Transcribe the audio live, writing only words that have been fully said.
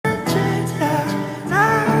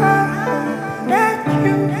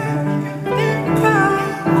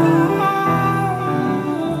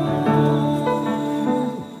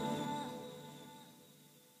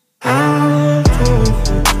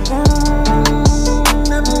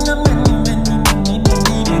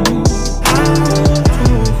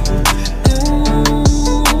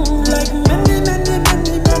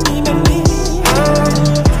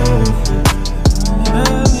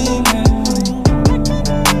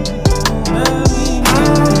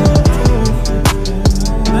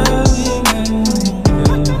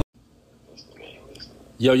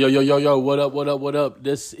Yo, yo, yo, yo, yo, what up, what up, what up?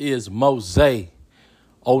 This is Mose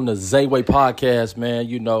on the Zayway podcast, man.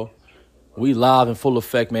 You know, we live in full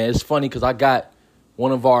effect, man. It's funny because I got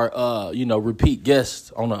one of our, repeat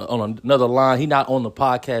guests on another line. He not on the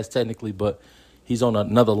podcast technically, but he's on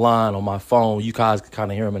another line on my phone. You guys can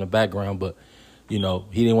kind of hear him in the background, but, you know,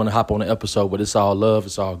 he didn't want to hop on the episode, but it's all love.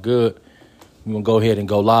 It's all good. We're going to go ahead and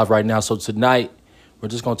go live right now. So tonight, we're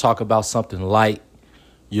just going to talk about something light.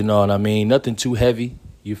 You know what I mean? Nothing too heavy.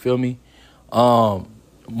 You feel me?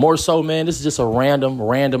 More so, man, this is just a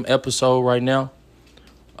random episode right now.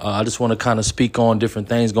 I just want to kind of speak on different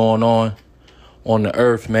things going on the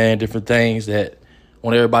earth, man. Different things that I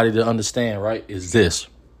want everybody to understand, right, is this.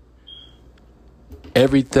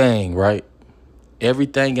 Everything, right?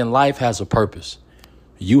 Everything in life has a purpose.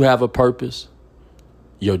 You have a purpose.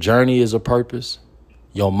 Your journey is a purpose.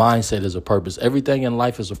 Your mindset is a purpose. Everything in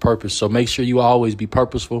life is a purpose. So make sure you always be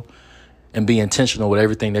purposeful and be intentional with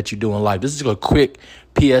everything that you do in life. This is a quick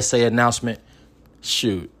PSA announcement.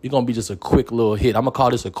 Shoot, it's going to be just a quick little hit. I'm going to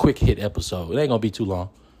call this a quick hit episode. It ain't going to be too long.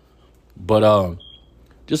 But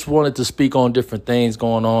just wanted to speak on different things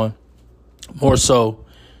going on. More so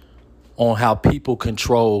on how people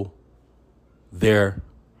control their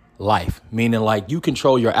life. Meaning like you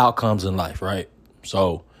control your outcomes in life, right?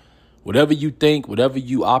 So whatever you think, whatever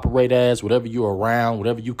you operate as, whatever you're around,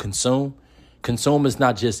 whatever you consume is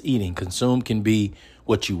not just eating. Consume can be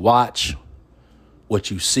what you watch,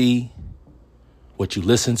 what you see, what you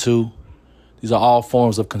listen to. These are all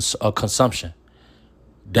forms of consumption.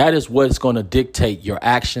 That is what's going to dictate your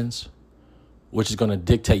actions, which is going to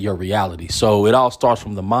dictate your reality. So it all starts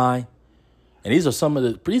from the mind. And these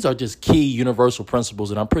are just key universal principles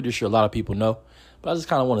that I'm pretty sure a lot of people know. But I just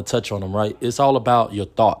kind of want to touch on them, right? It's all about your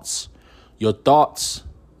thoughts. Your thoughts,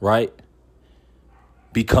 right,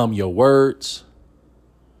 become your words.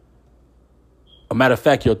 A matter of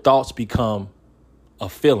fact, your thoughts become a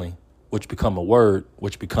feeling, which become a word,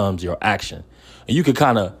 which becomes your action. And you can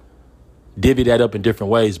kind of divvy that up in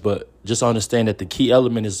different ways, but just understand that the key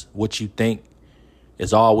element is what you think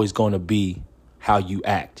is always going to be how you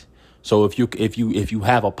act. So if you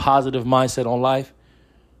have a positive mindset on life,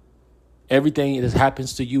 everything that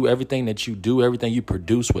happens to you, everything that you do, everything you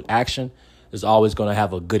produce with action is always going to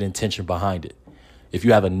have a good intention behind it. If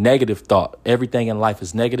you have a negative thought, everything in life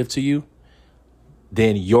is negative to you,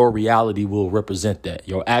 then your reality will represent that.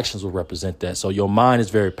 Your actions will represent that. So your mind is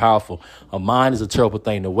very powerful. A mind is a terrible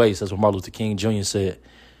thing to waste. That's what Martin Luther King Jr. said.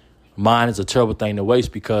 Mind is a terrible thing to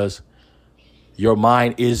waste because your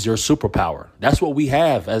mind is your superpower. That's what we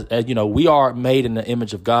have. As you know, we are made in the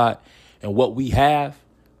image of God. And what we have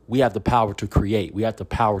the power to create. We have the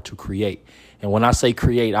power to create. And when I say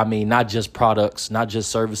create, I mean not just products, not just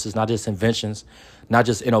services, not just inventions, not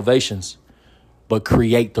just innovations, but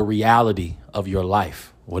create the reality of your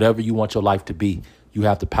life. Whatever you want your life to be, you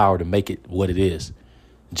have the power to make it what it is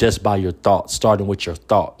just by your thoughts, starting with your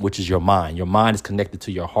thought, which is your mind. Your mind is connected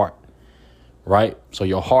to your heart, right? So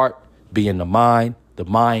your heart being the mind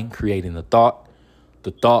creating the thought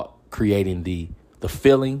creating the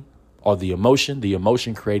feeling or the emotion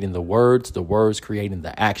creating the words creating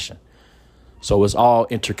the action. So it's all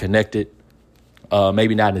interconnected.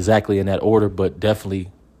 Maybe not exactly in that order, but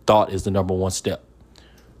definitely thought is the number one step.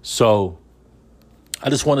 So I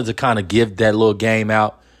just wanted to kind of give that little game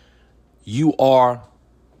out. You are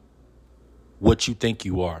what you think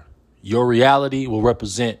you are. Your reality will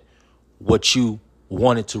represent what you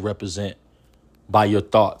want it to represent by your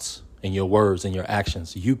thoughts and your words and your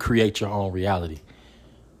actions. You create your own reality.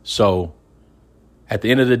 So at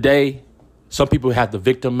the end of the day, some people have the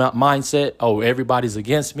victim mindset. Oh, everybody's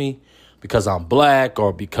against me because I'm black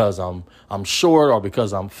or because I'm short or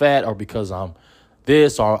because I'm fat or because I'm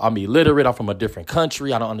this or I'm illiterate. I'm from a different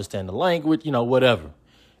country. I don't understand the language, whatever.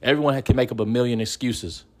 Everyone can make up a million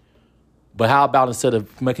excuses. But how about instead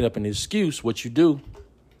of making up an excuse, what you do,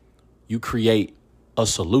 you create a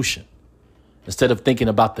solution. Instead of thinking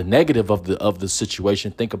about the negative of the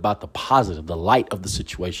situation, think about the positive, the light of the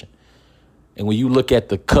situation. And when you look at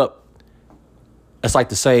the cup, it's like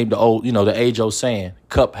the age-old saying,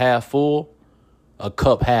 cup half full, a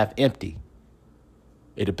cup half empty.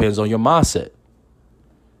 It depends on your mindset.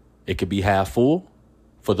 It could be half full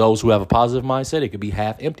for those who have a positive mindset. It could be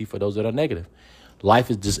half empty for those that are negative.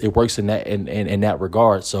 Life is just, it works in that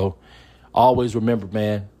regard. So always remember,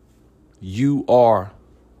 man, you are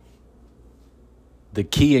the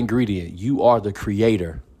key ingredient. You are the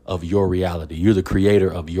creator of your reality. You're the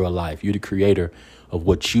creator of your life. You're the creator of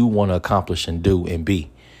what you want to accomplish and do and be.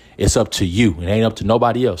 It's up to you. It ain't up to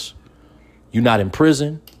nobody else. You're not in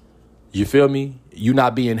prison. You feel me? You're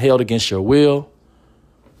not being held against your will.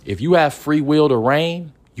 If you have free will to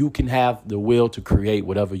reign, you can have the will to create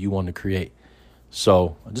whatever you want to create.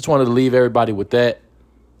 So I just wanted to leave everybody with that.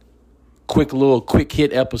 Quick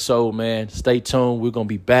hit episode, man. Stay tuned. We're going to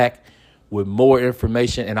be back with more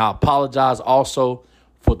information. And I apologize also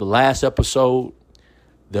for the last episode.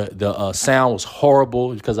 The sound was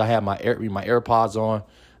horrible because I had my AirPods on.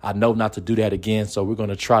 I know not to do that again. So we're going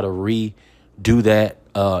to try to redo that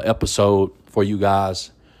episode for you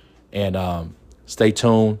guys. And stay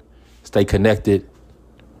tuned. Stay connected.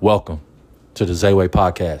 Welcome to the Zayway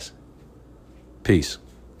Podcast. Peace.